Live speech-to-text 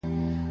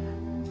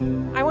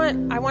I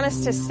want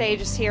us to stay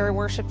just here.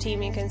 Worship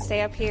team, you can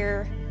stay up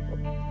here.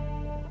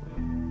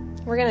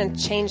 We're going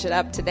to change it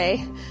up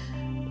today.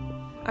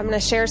 I'm going to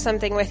share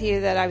something with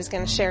you that I was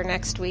going to share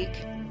next week.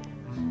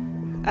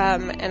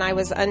 And I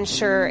was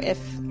unsure if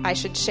I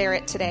should share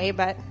it today,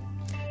 but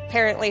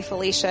apparently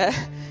Felicia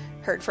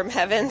heard from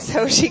heaven,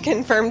 so she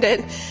confirmed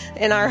it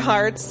in our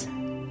hearts.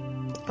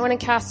 I want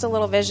to cast a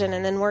little vision,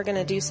 and then we're going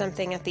to do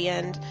something at the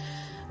end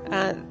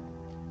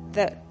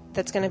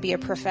that's going to be a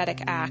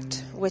prophetic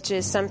act, which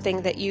is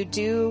something that you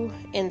do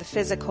in the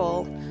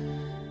physical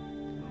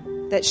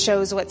that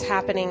shows what's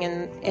happening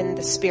in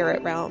the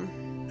spirit realm.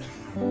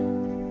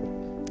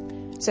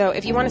 So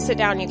if you want to sit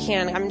down, you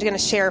can. I'm going to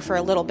share for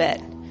a little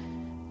bit.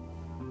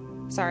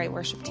 Sorry,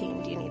 worship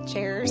team, do you need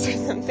chairs or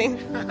something?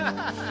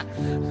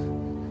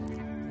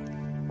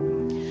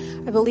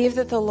 I believe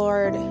that the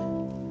Lord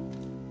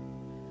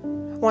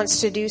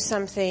wants to do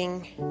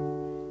something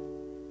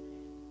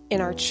in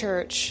our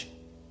church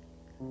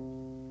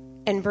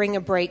and bring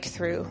a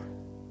breakthrough.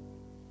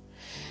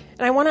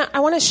 And I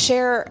want to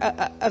share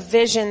a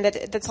vision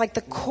that's like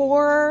the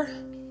core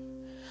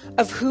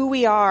of who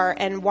we are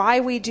and why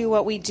we do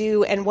what we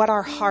do and what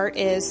our heart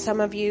is. Some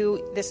of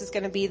you, this is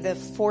going to be the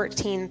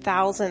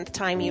 14,000th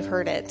time you've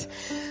heard it.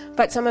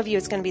 But some of you,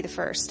 it's going to be the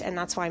first, and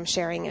that's why I'm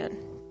sharing it.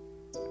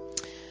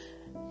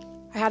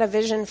 I had a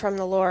vision from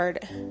the Lord,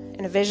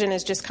 and a vision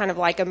is just kind of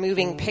like a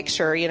moving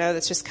picture,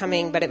 that's just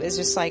coming, but it was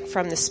just like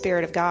from the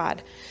Spirit of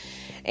God.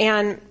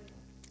 And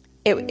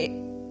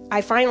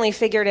I finally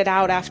figured it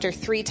out after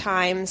 3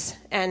 times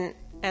and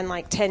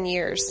like 10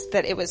 years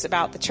that it was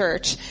about the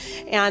church.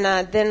 And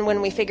then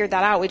when we figured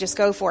that out, we just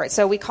go for it.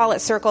 So we call it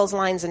circles,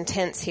 lines, and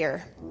tents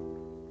here.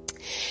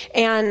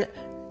 And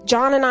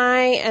John and I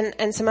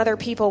and some other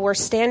people were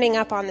standing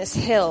up on this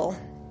hill.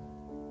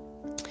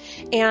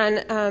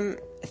 And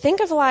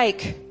think of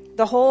like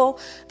the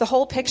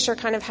whole picture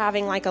kind of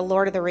having like a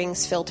Lord of the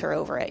Rings filter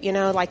over it,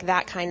 like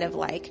that kind of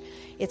like,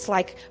 it's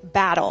like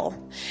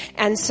battle.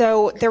 And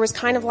so there was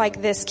kind of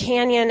like this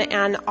canyon,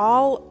 and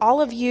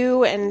all of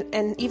you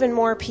and even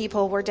more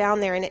people were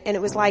down there, and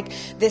it was like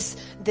this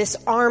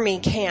army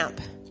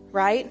camp,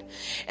 right?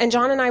 And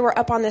John and I were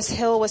up on this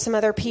hill with some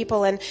other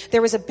people, and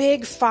there was a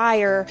big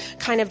fire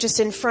kind of just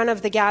in front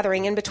of the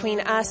gathering, in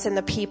between us and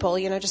the people,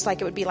 just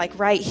like it would be like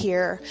right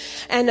here.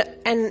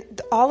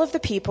 And all of the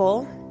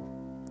people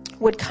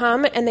would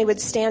come and they would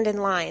stand in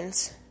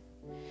lines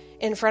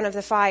in front of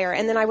the fire,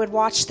 and then I would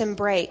watch them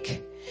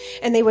break,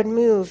 and they would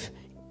move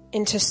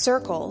into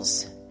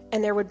circles,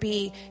 and there would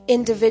be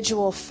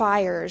individual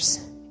fires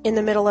in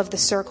the middle of the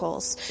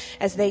circles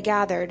as they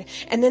gathered.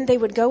 And then they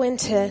would go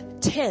into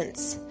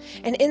tents,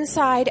 and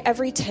inside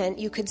every tent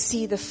you could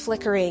see the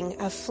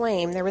flickering of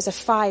flame. There was a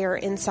fire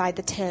inside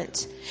the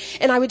tent,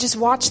 and I would just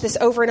watch this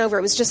over and over.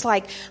 It was just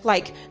like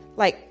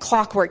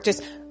clockwork,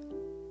 just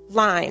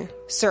line,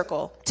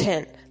 circle,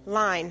 tent,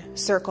 line,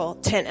 circle,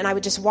 tent. And I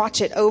would just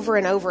watch it over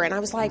and over, and I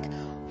was like,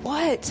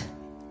 what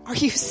are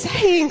you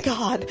saying,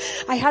 God?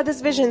 I had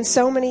this vision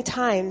so many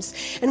times,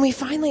 and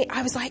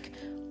I was like,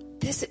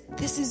 this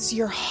is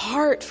your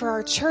heart for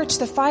our church.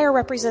 The fire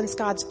represents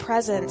God's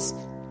presence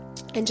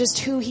and just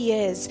who he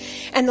is.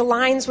 And the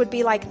lines would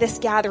be like this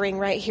gathering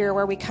right here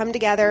where we come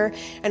together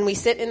and we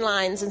sit in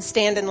lines and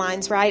stand in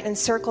lines, right? And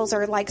circles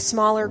are like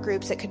smaller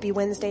groups. It could be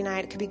Wednesday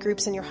night. It could be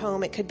groups in your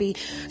home. It could be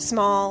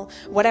small,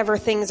 whatever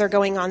things are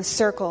going on,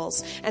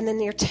 circles. And then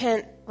your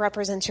tent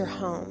represents your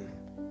home.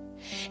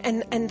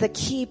 And the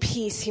key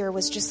piece here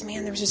was just,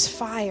 there was just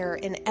fire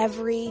in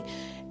every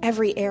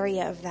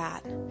area of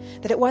that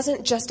it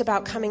wasn't just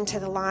about coming to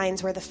the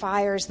lines where the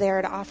fire's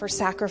there to offer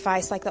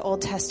sacrifice like the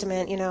Old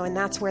Testament, and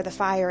that's where the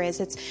fire is.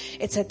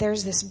 It's that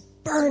there's this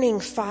burning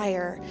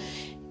fire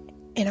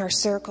in our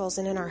circles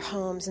and in our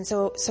homes. And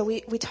so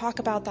we talk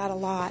about that a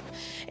lot,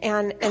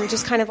 and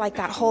just kind of like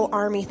that whole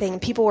army thing.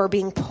 People were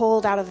being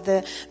pulled out of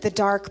the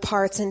dark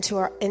parts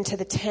into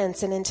the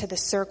tents and into the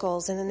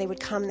circles. And then they would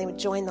come, they would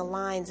join the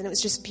lines. And it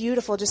was just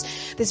beautiful, just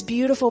this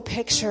beautiful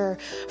picture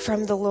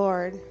from the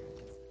Lord.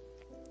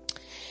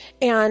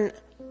 And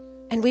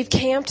we've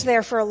camped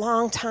there for a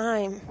long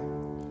time.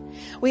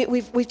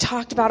 We've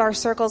talked about our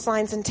circles,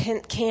 lines, and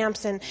tent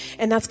camps, and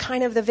that's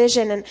kind of the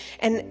vision.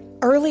 And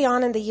early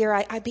on in the year,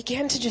 I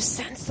began to just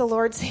sense the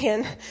Lord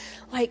saying,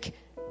 like,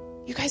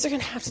 you guys are going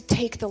to have to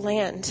take the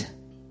land.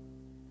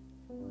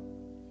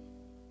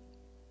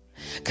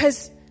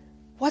 Because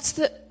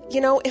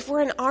if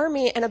we're an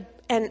army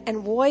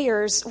and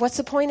warriors, what's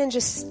the point in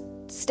just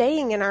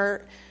staying in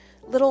our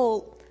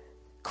little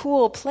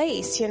cool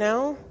place,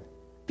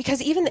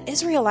 Because even the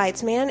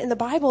Israelites, in the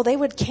Bible, they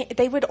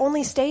would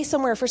only stay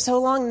somewhere for so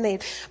long, and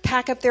they'd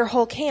pack up their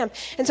whole camp.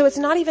 And so it's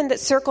not even that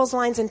circles,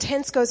 lines, and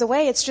tents goes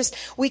away. It's just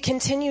we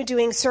continue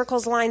doing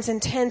circles, lines,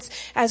 and tents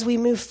as we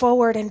move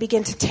forward and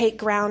begin to take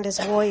ground as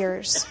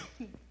warriors.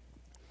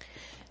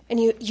 And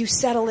you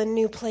settle in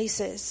new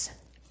places.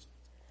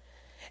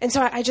 And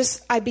so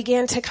I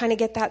began to kind of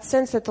get that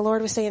sense that the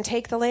Lord was saying,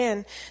 take the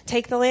land,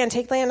 take the land,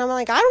 take the land. I'm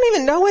like, I don't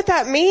even know what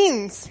that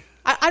means.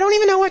 I don't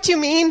even know what you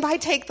mean by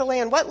take the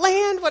land. What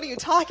land? What are you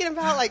talking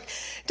about? Like,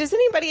 does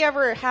anybody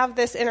ever have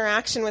this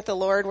interaction with the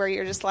Lord where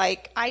you're just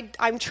like,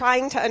 I'm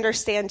trying to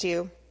understand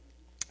you?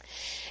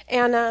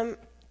 And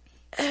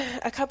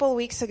a couple of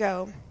weeks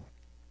ago,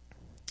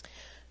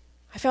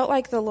 I felt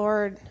like the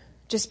Lord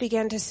just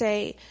began to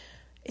say,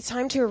 it's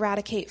time to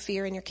eradicate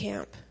fear in your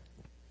camp.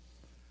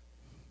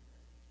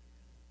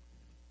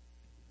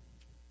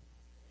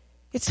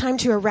 It's time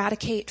to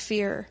eradicate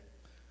fear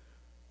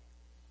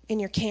in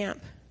your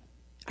camp.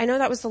 I know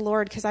that was the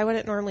Lord because I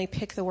wouldn't normally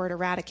pick the word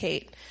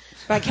eradicate,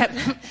 but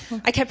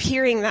I kept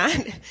hearing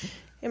that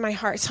in my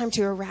heart. It's time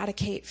to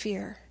eradicate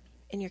fear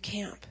in your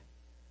camp.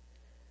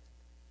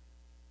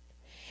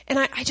 And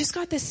I just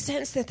got this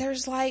sense that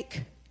there's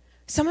like,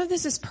 some of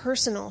this is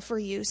personal for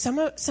you. Some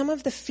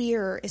of the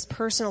fear is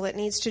personal that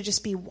needs to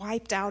just be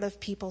wiped out of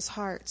people's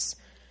hearts.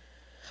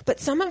 But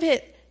some of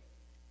it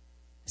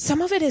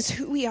is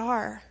who we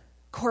are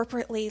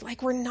corporately.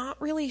 Like, we're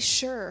not really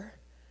sure.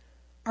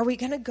 Are we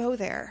going to go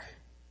there?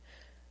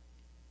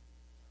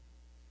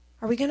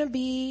 Are we going to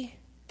be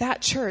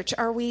that church?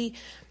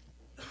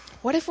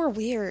 What if we're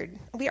weird?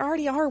 We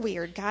already are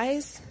weird,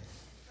 guys.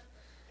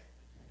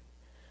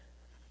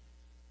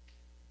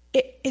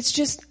 It's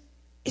just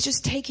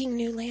taking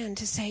new land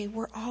to say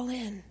we're all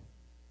in.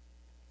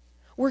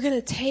 We're going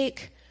to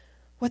take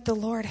what the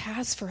Lord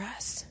has for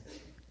us.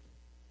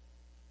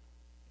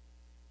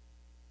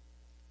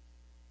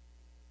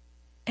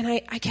 And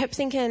I kept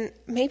thinking,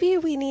 maybe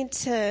we need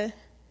to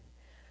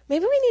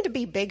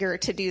be bigger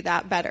to do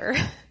that better.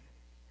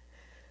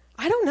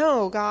 I don't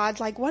know, God,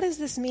 like, what does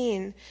this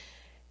mean?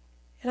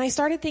 And I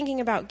started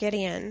thinking about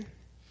Gideon.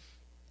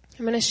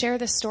 I'm going to share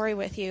this story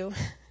with you.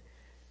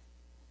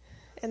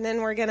 And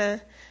then we're going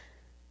to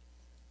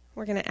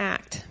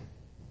act.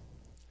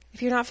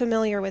 If you're not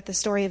familiar with the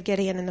story of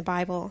Gideon in the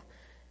Bible,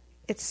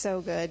 it's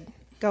so good.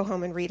 Go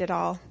home and read it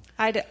all.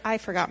 I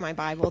forgot my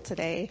Bible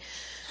today,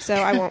 so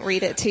I won't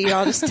read it to you.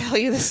 I'll just tell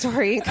you the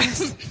story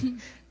because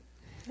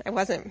I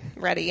wasn't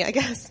ready, I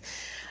guess.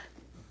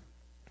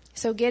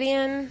 So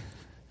Gideon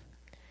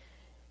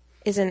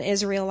is an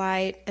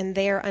Israelite, and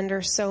they are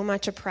under so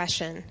much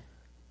oppression.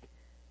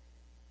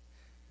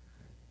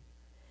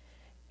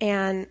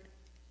 And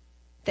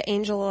the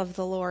angel of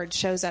the Lord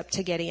shows up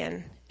to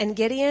Gideon. And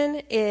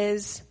Gideon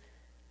is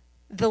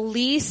the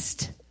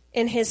least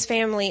in his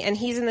family, and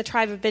he's in the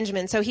tribe of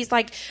Benjamin. So he's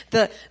like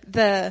the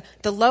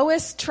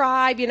lowest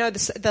tribe,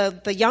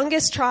 the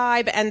youngest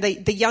tribe, and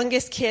the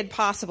youngest kid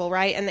possible,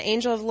 right? And the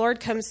angel of the Lord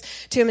comes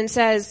to him and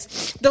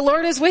says, "The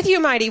Lord is with you,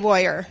 mighty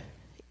warrior."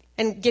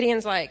 And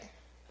Gideon's like,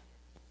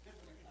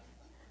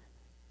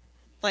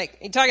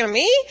 you talking to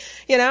me?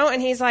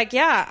 And he's like,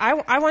 yeah,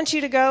 I want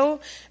you to go,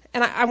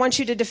 and I want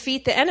you to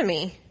defeat the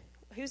enemy.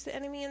 Who's the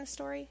enemy in the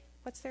story?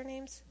 What's their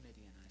names?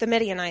 The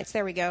Midianites.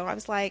 There we go.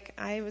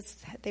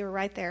 They were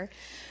right there.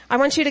 I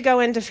want you to go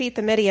and defeat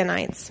the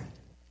Midianites.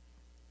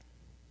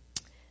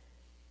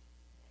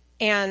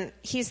 And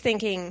he's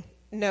thinking,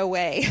 no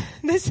way.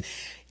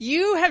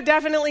 You have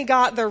definitely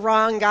got the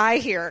wrong guy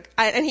here.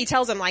 And he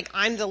tells him,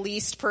 I'm the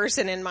least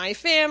person in my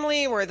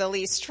family. We're the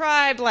least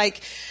tribe.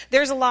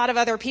 There's a lot of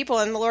other people.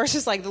 And the Lord's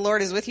just like, the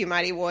Lord is with you,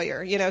 mighty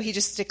warrior. He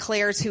just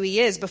declares who he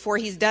is before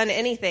he's done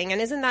anything. And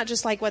isn't that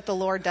just like what the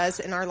Lord does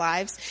in our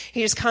lives?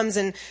 He just comes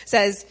and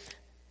says,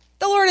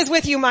 the Lord is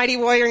with you, mighty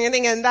warrior. And you're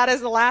thinking, that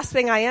is the last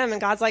thing I am. And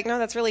God's like, no,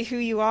 that's really who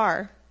you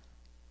are.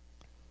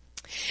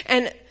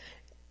 And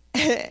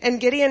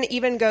Gideon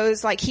even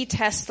goes, he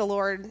tests the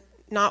Lord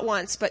not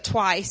once, but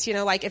twice,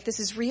 if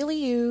this is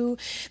really you,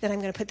 then I'm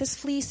going to put this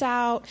fleece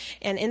out,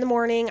 and in the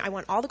morning, I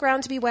want all the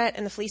ground to be wet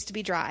and the fleece to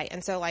be dry.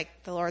 And so,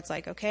 the Lord's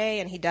like,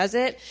 okay, and he does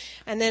it.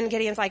 And then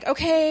Gideon's like,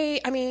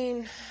 okay,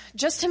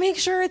 just to make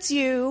sure it's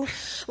you,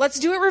 let's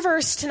do it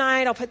reverse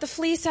tonight. I'll put the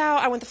fleece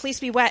out. I want the fleece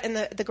to be wet and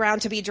the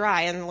ground to be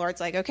dry. And the Lord's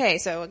like, okay.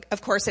 So,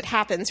 of course, it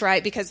happens,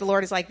 right? Because the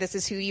Lord is like, this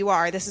is who you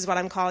are. This is what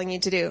I'm calling you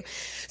to do.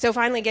 So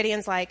finally,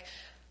 Gideon's like,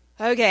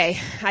 okay,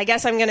 I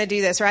guess I'm going to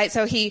do this, right?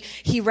 So he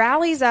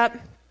rallies up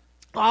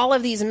all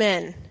of these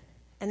men,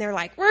 and they're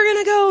like, we're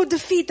going to go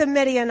defeat the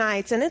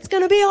Midianites, and it's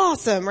going to be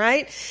awesome,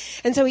 right?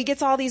 And so he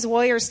gets all these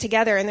warriors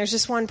together, and there's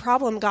just one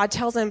problem. God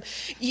tells him,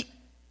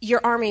 your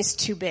army's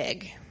too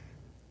big.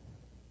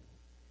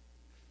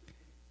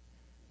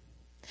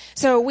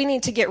 So we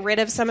need to get rid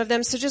of some of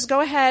them. So just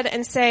go ahead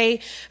and say,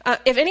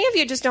 if any of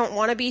you just don't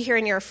want to be here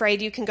and you're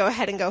afraid, you can go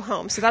ahead and go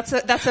home. So that's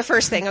the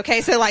first thing,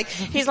 okay? So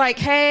he's like,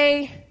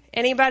 hey,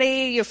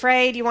 anybody, you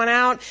afraid, you want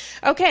out?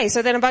 Okay,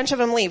 so then a bunch of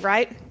them leave,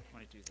 right?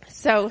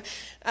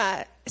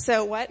 22,000.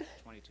 So what?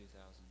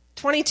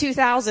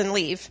 22,000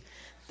 leave.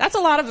 That's a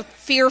lot of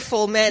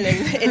fearful men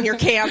in your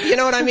camp, you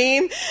know what I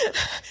mean?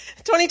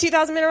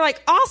 22,000 men are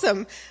like,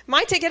 awesome,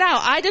 my ticket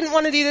out. I didn't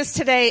want to do this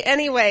today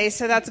anyway,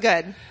 so that's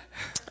good.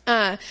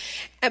 And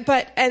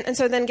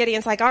so then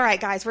Gideon's like, all right,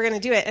 guys, we're going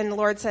to do it. And the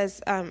Lord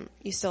says,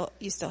 you still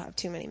have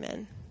too many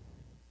men.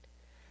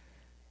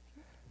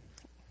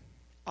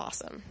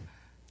 Awesome.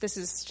 This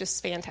is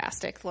just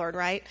fantastic, Lord,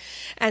 right?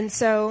 And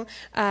so,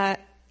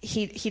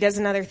 he does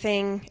another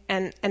thing,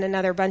 and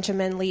another bunch of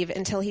men leave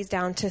until he's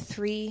down to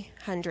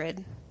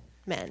 300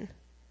 men.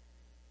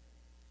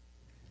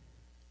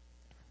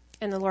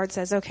 And the Lord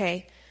says,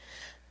 okay,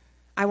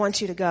 I want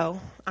you to go.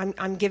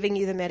 I'm giving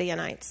you the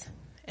Midianites.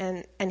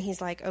 And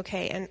he's like,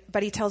 okay.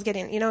 But he tells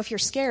Gideon, if you're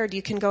scared,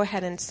 you can go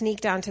ahead and sneak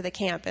down to the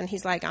camp. And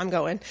he's like, I'm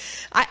going.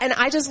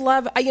 I just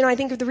love, I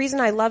think the reason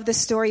I love this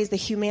story is the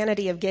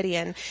humanity of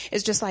Gideon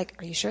is just like,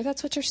 are you sure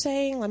that's what you're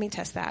saying? Let me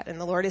test that.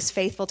 And the Lord is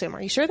faithful to him.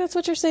 Are you sure that's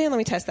what you're saying? Let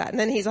me test that. And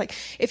then he's like,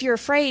 if you're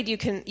afraid, you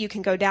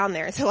can go down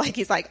there. So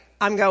he's like,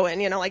 I'm going,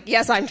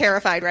 yes, I'm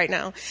terrified right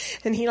now.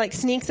 And he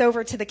sneaks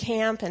over to the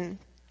camp and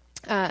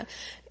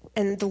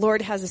the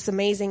Lord has this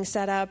amazing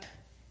setup.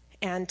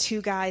 And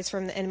 2 guys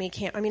from the enemy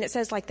camp. It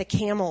says the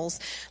camels,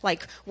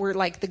 were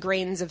the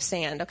grains of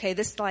sand. Okay.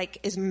 This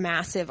is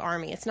massive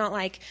army. It's not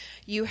like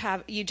you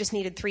just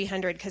needed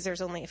 300 because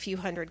there's only a few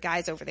hundred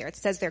guys over there. It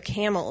says their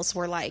camels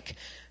were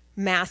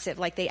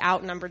massive. They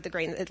outnumbered the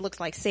grain. It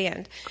looked like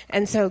sand.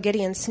 And so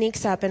Gideon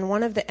sneaks up, and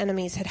one of the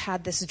enemies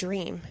had this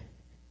dream.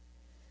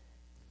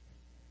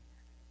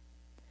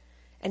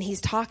 And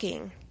he's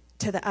talking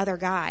to the other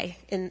guy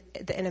in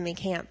the enemy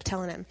camp,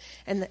 telling him,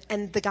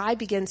 and the guy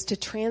begins to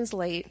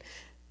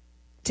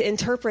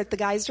interpret the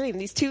guy's dream.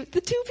 The two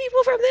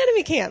people from the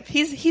enemy camp.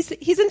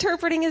 He's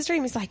interpreting his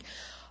dream. He's like,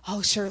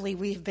 oh, surely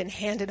we've been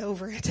handed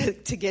over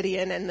to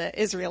Gideon and the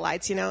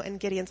Israelites, and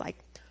Gideon's like,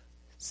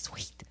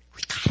 sweet,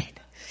 we got it.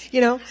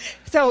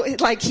 So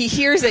he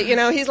hears it,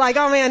 he's like,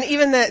 oh man,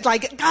 even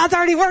God's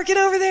already working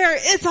over there.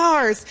 It's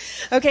ours.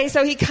 Okay.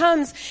 So he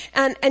comes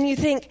and you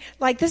think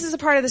this is a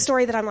part of the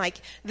story that I'm like,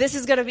 this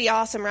is going to be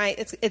awesome, right?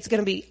 It's going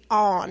to be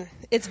on.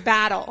 It's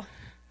battle.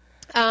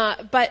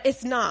 But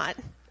it's not.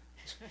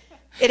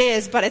 It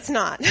is, but it's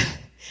not.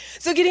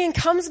 So Gideon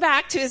comes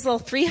back to his little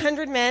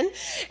 300 men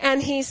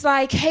and he's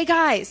like, hey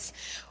guys,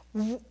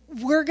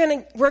 we're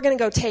going to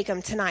go take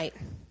them tonight.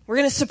 We're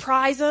going to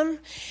surprise them,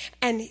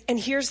 and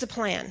here's the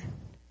plan.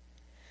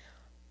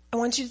 I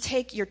want you to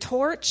take your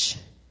torch,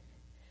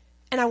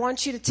 and I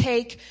want you to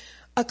take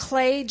a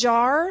clay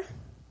jar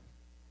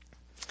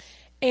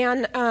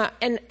and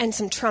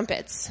some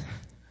trumpets,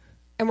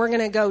 and we're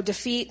going to go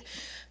defeat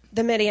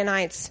the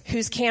Midianites,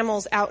 whose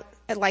camels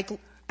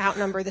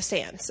outnumber the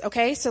sands.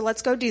 Okay, so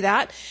let's go do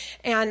that.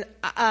 And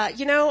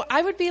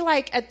I would be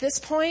at this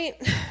point,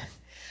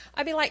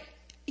 I'd be like,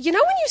 when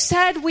you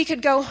said we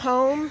could go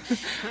home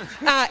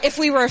if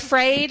we were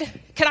afraid,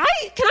 can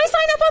I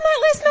sign up on that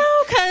list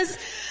now? Because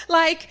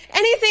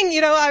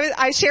anything,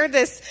 I shared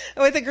this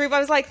with a group. I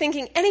was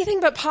thinking anything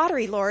but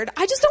pottery, Lord.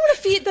 I just don't want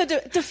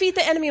to defeat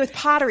the enemy with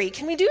pottery.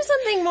 Can we do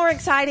something more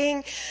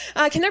exciting?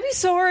 Can there be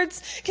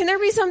swords? Can there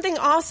be something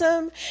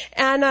awesome?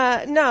 And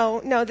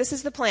no, this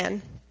is the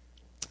plan.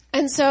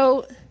 And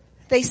so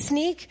they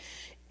sneak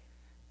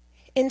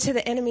into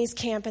the enemy's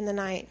camp in the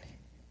night.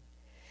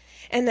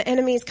 And the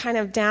enemy's kind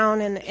of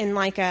down in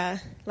like a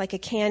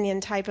canyon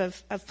type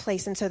of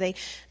place. And so they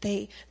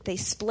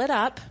split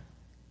up.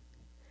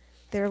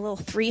 There are little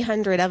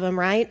 300 of them,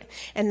 right?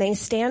 And they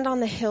stand on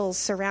the hills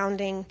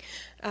surrounding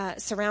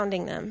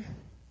them.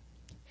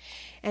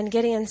 And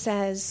Gideon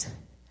says,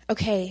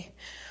 okay,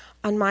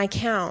 on my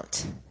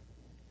count,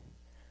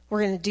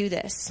 we're going to do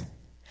this.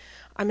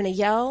 I'm going to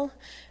yell,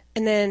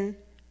 and then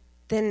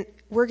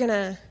we're going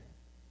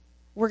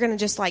to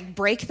just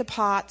break the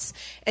pots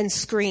and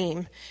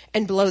scream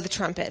and blow the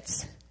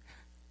trumpets.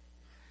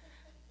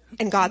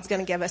 And God's going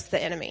to give us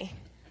the enemy.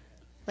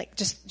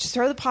 Just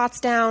throw the pots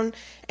down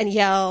and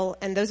yell.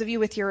 And those of you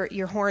with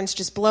your horns,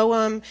 just blow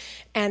them,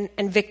 and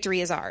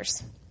victory is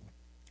ours.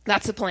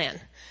 That's the plan.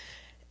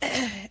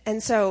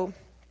 And so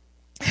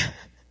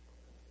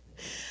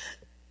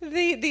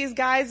these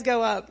guys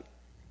go up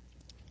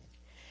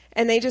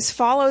and they just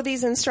follow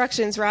these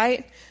instructions,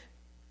 right?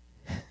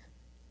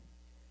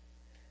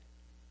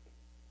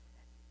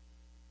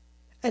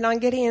 And on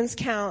Gideon's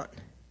count,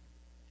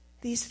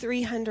 these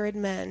 300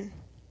 men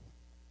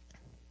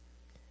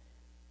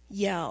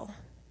yell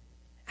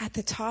at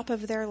the top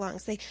of their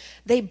lungs.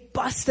 They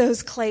bust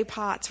those clay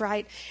pots,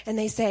 right? And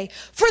they say,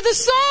 for the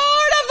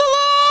sword of the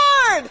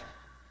Lord!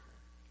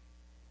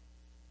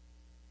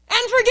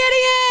 And for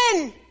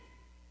Gideon!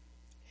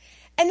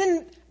 And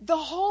then the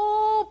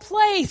whole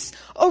place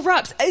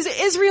erupts. As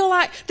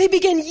Israelite, they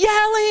begin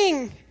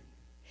yelling.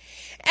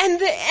 And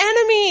the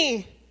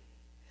enemy,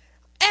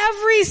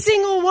 every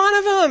single one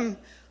of them,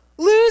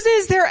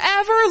 loses their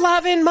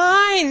ever-loving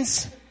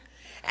minds.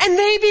 And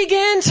they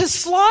begin to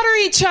slaughter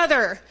each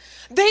other.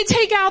 They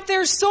take out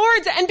their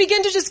swords and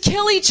begin to just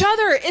kill each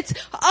other. It's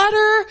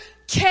utter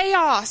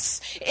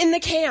chaos in the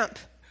camp.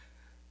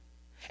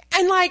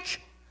 And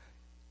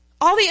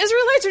all the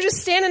Israelites are just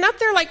standing up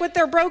there with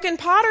their broken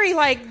pottery,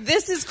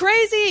 this is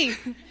crazy.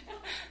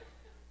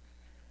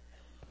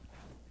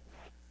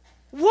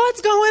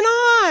 What's going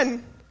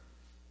on?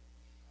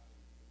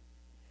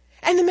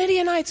 And the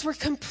Midianites were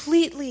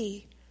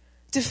completely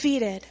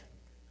defeated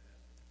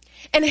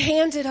and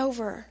handed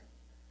over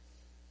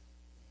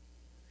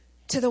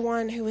to the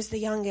one who was the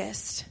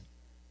youngest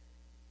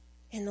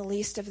and the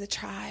least of the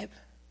tribe.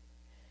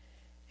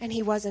 And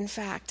he was, in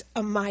fact,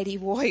 a mighty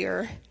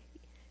warrior,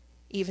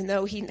 even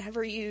though he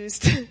never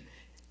used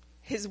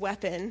his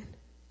weapon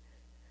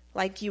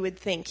like you would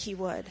think he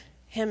would.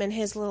 Him and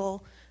his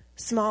little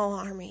small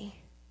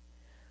army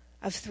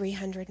of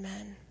 300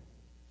 men.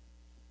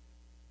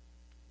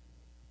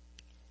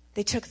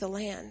 They took the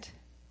land.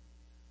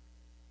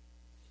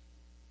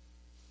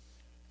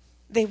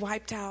 They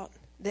wiped out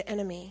the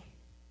enemy.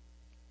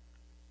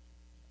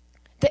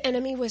 The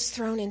enemy was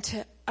thrown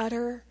into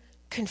utter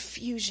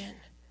confusion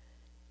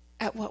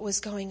at what was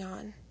going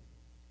on.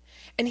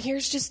 And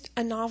here's just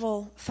a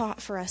novel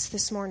thought for us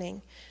this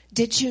morning.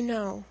 Did you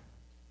know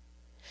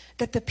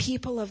that the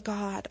people of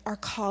God are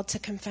called to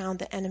confound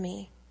the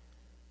enemy,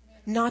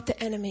 not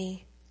the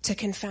enemy to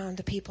confound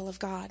the people of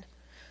God?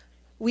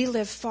 We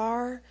live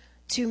far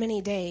too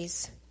many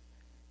days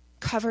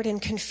covered in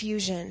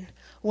confusion,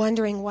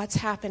 wondering what's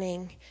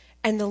happening,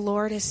 and the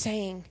Lord is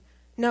saying,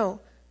 no,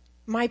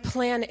 my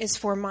plan is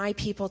for my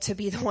people to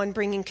be the one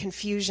bringing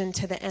confusion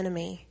to the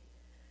enemy.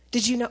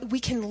 Did you know we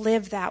can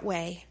live that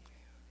way?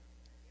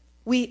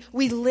 We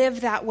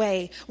live that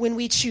way when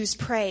we choose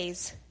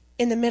praise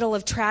in the middle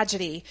of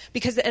tragedy,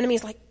 because the enemy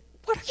is like,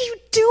 what are you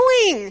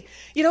doing?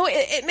 You know,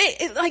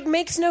 it like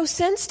makes no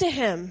sense to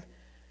him.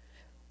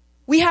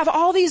 We have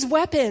all these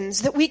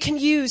weapons that we can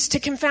use to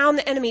confound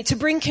the enemy, to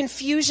bring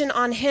confusion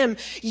on him.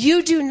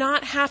 You do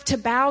not have to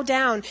bow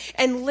down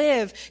and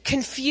live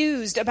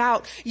confused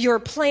about your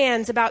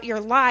plans, about your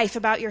life,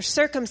 about your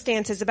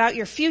circumstances, about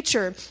your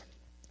future.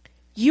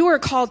 You are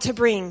called to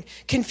bring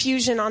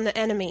confusion on the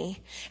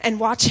enemy and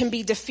watch him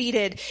be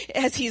defeated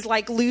as he's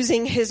like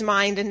losing his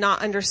mind and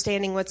not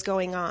understanding what's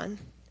going on.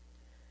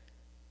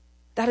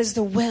 That is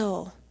the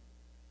will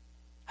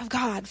of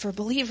God for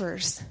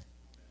believers.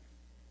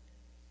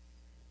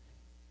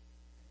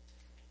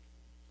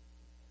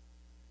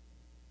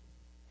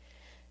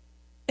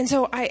 And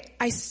so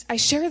I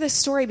share this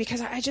story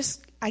because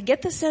I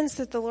get the sense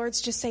that the Lord's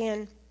just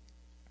saying,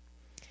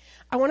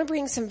 I want to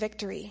bring some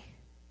victory.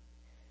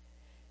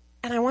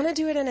 And I want to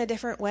do it in a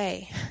different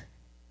way.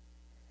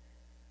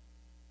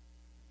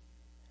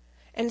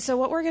 And so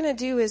what we're going to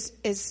do is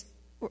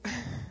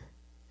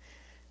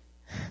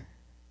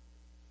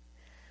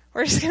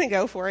we're just going to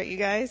go for it, you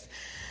guys.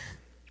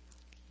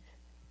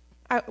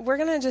 We're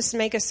going to just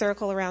make a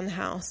circle around the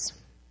house.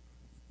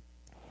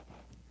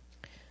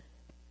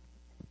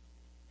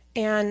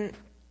 And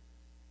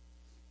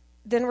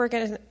then we're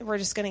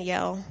just going to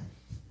yell.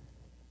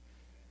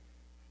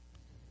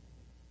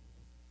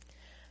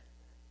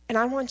 And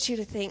I want you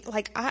to think,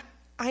 like,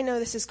 I know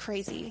this is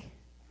crazy.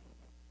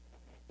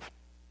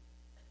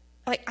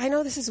 Like, I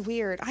know this is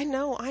weird. I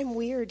know I'm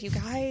weird, you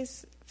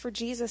guys, for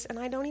Jesus. And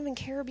I don't even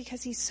care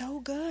because he's so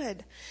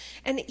good.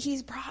 And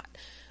he's brought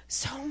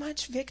so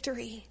much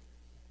victory.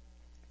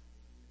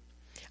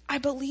 I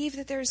believe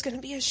that there's going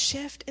to be a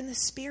shift in the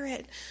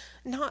spirit,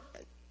 not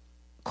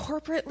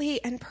corporately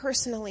and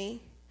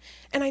personally.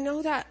 And I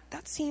know that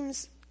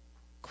seems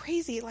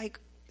crazy, like,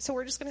 so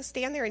we're just going to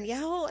stand there and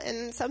yell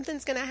and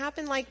something's going to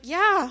happen. Like,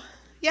 yeah,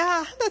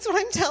 that's what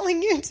I'm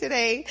telling you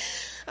today.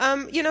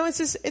 It's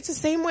the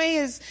same way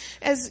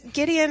as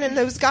Gideon and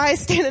those guys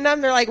standing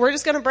up. They're like, we're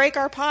just going to break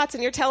our pots.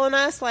 And you're telling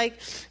us like,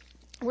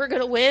 we're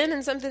going to win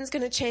and something's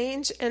going to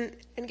change. And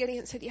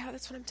Gideon said, yeah,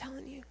 that's what I'm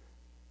telling you.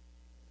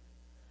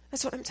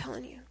 That's what I'm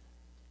telling you.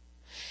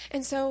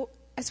 And so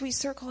as we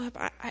circle up,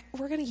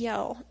 we're going to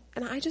yell.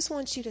 And I just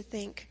want you to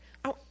think,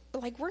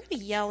 like, we're going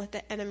to yell at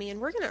the enemy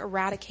and we're going to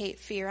eradicate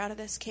fear out of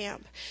this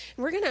camp.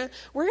 And we're going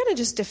to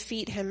just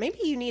defeat him. Maybe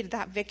you need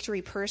that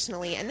victory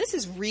personally. And this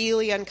is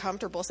really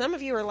uncomfortable. Some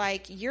of you are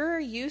like, you're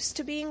used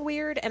to being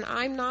weird and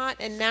I'm not.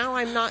 And now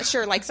I'm not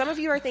sure. Like, some of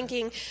you are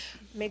thinking,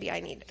 maybe I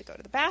need to go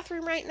to the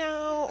bathroom right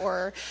now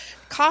or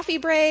coffee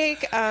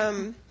break.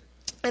 And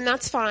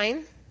that's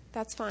fine.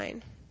 That's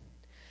fine.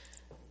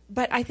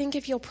 But I think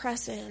if you'll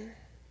press in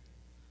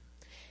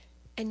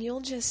and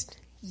you'll just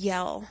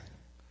yell,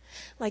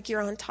 like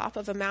you're on top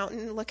of a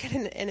mountain, look at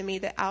an enemy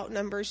that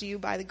outnumbers you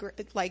by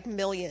like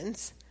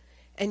millions,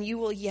 and you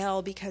will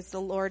yell because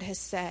the Lord has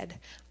said,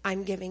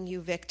 I'm giving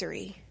you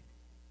victory.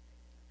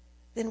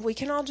 Then we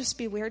can all just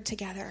be weird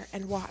together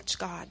and watch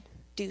God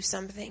do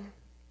something.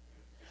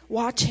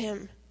 Watch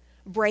him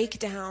break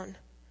down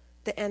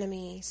the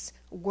enemy's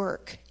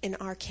work in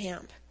our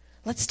camp.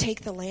 Let's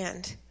take the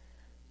land.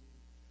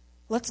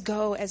 Let's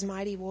go as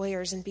mighty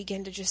warriors and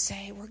begin to just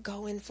say, we're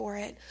going for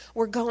it.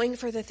 We're going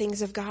for the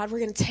things of God. We're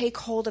going to take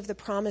hold of the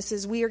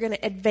promises. We are going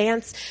to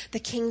advance the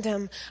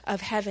kingdom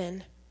of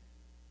heaven.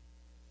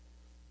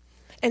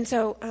 And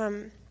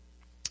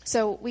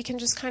so we can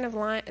just kind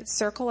of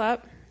circle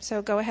up.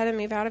 So go ahead and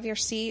move out of your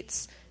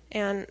seats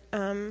and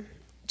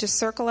just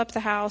circle up the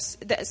house.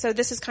 So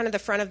this is kind of the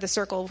front of the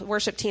circle,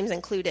 worship teams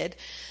included.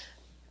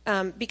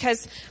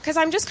 Because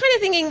I'm just kind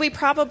of thinking we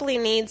probably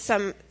need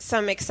some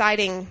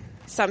exciting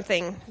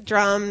something,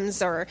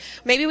 drums, or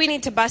maybe we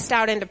need to bust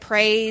out into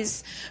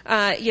praise.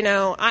 I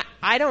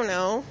don't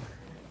know.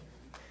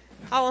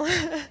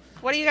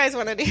 What do you guys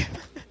want to do?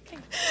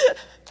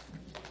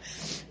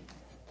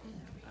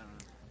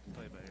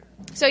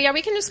 So yeah,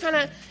 we can just kind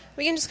of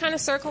We can just kind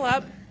of circle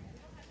up.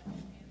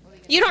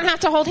 You don't have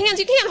to hold hands.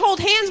 You can't hold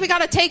hands. We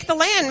got to take the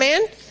land,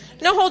 man.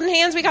 No holding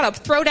hands. We got to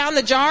throw down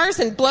the jars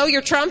and blow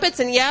your trumpets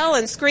and yell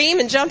and scream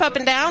and jump up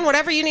and down,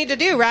 whatever you need to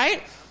do,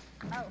 right?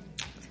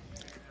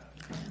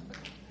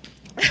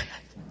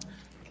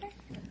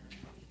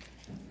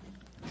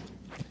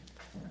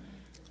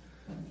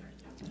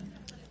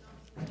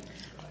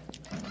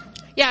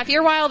 Yeah, if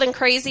you're wild and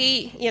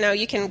crazy,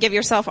 you can give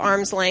yourself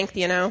arm's length,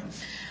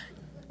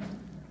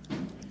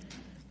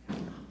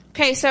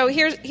 Okay, so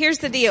here's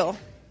the deal.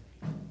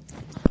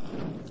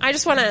 I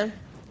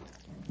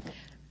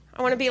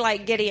want to be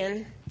like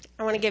Gideon.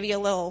 I want to give you a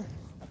little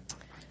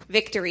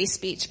victory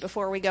speech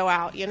before we go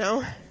out,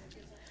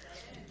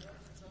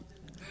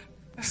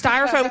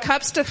 Styrofoam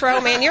cups to throw,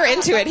 man, you're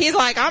into it. He's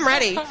like, I'm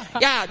ready.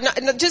 Yeah,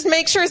 no, just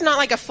make sure it's not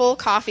like a full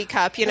coffee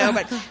cup,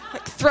 but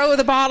like, throw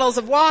the bottles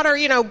of water,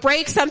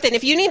 break something.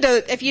 If you need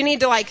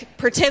to like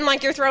pretend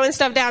like you're throwing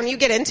stuff down, you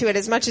get into it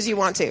as much as you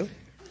want to.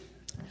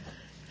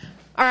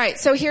 All right,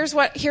 so here's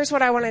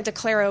what I want to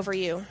declare over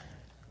you.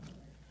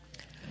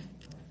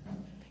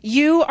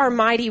 You are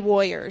mighty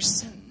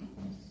warriors.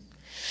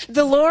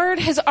 The Lord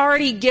has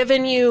already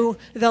given you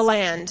the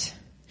land.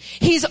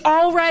 He's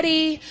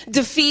already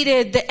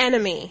defeated the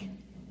enemy.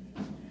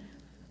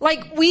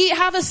 Like, we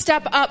have a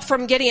step up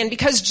from Gideon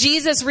because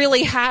Jesus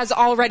really has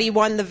already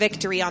won the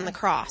victory on the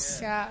cross.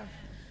 Yeah.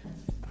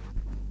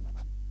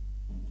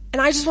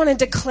 And I just want to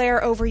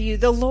declare over you,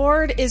 the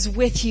Lord is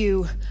with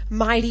you,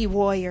 mighty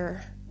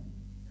warrior.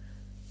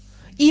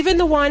 Even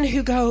the one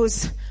who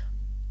goes,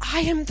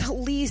 I am the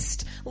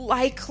least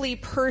likely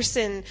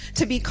person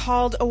to be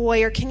called a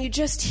warrior. Can you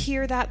just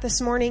hear that this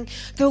morning?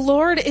 The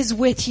Lord is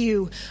with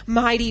you,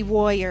 mighty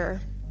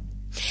warrior.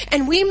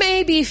 And we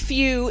may be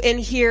few in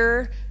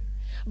here,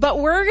 but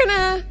we're going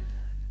to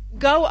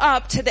go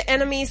up to the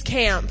enemy's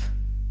camp.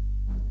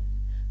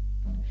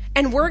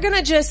 And we're going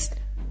to just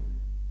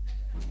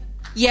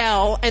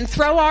yell and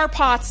throw our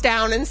pots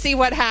down and see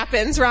what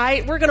happens,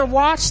 right? We're going to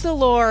watch the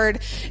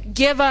Lord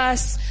give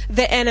us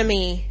the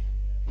enemy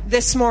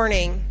this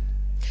morning.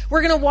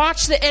 We're going to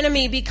watch the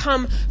enemy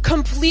become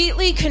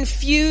completely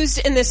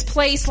confused in this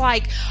place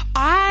like,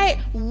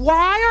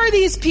 why are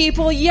these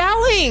people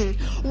yelling?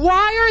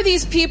 Why are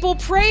these people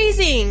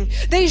praising?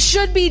 They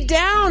should be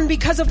down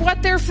because of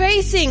what they're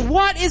facing.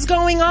 What is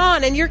going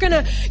on? And you're going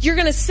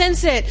to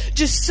sense it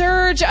just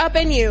surge up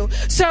in you.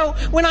 So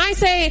when I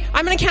say,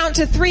 I'm going to count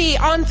to 3,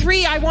 on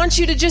 3, I want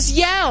you to just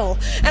yell.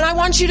 And I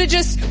want you to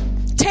just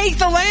take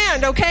the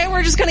land, okay?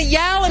 We're just going to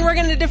yell and we're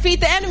going to defeat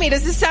the enemy.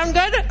 Does this sound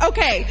good?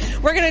 Okay,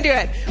 we're going to do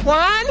it.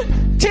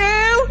 1, 2,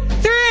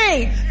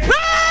 3.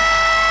 Ah!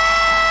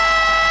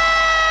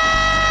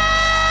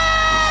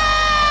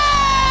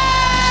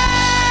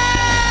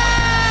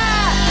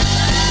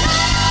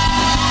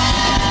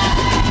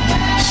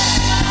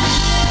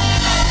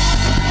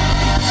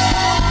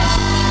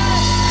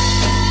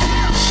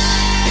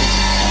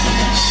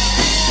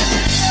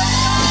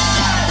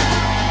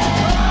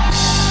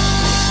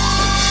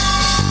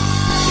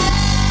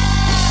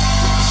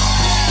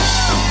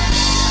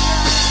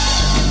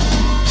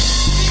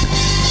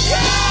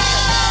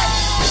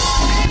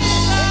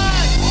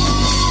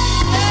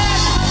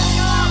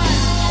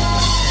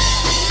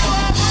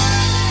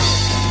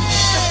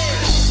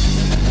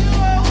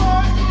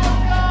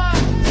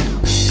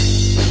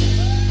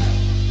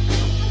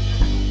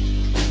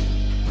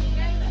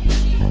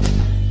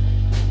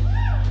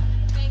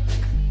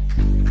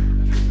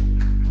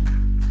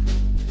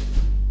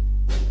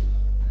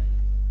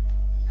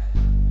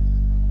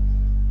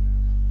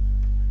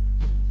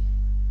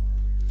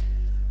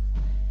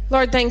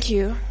 Lord, thank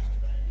you.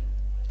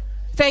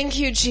 Thank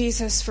you,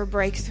 Jesus, for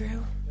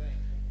breakthrough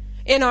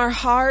in our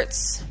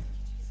hearts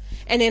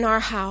and in our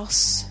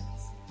house.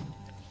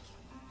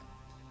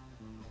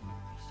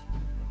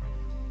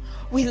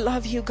 We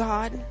love you,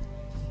 God,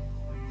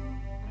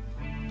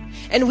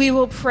 and we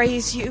will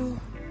praise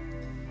you.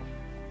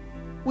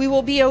 We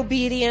will be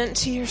obedient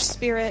to your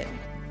Spirit,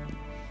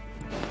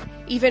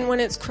 even when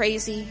it's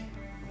crazy,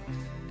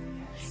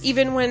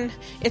 even when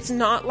it's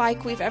not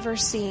like we've ever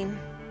seen.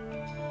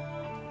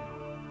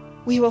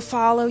 We will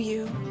follow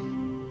you.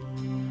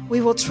 We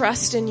will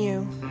trust in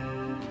you.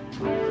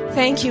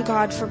 Thank you,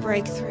 God, for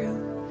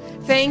breakthrough.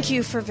 Thank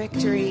you for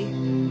victory.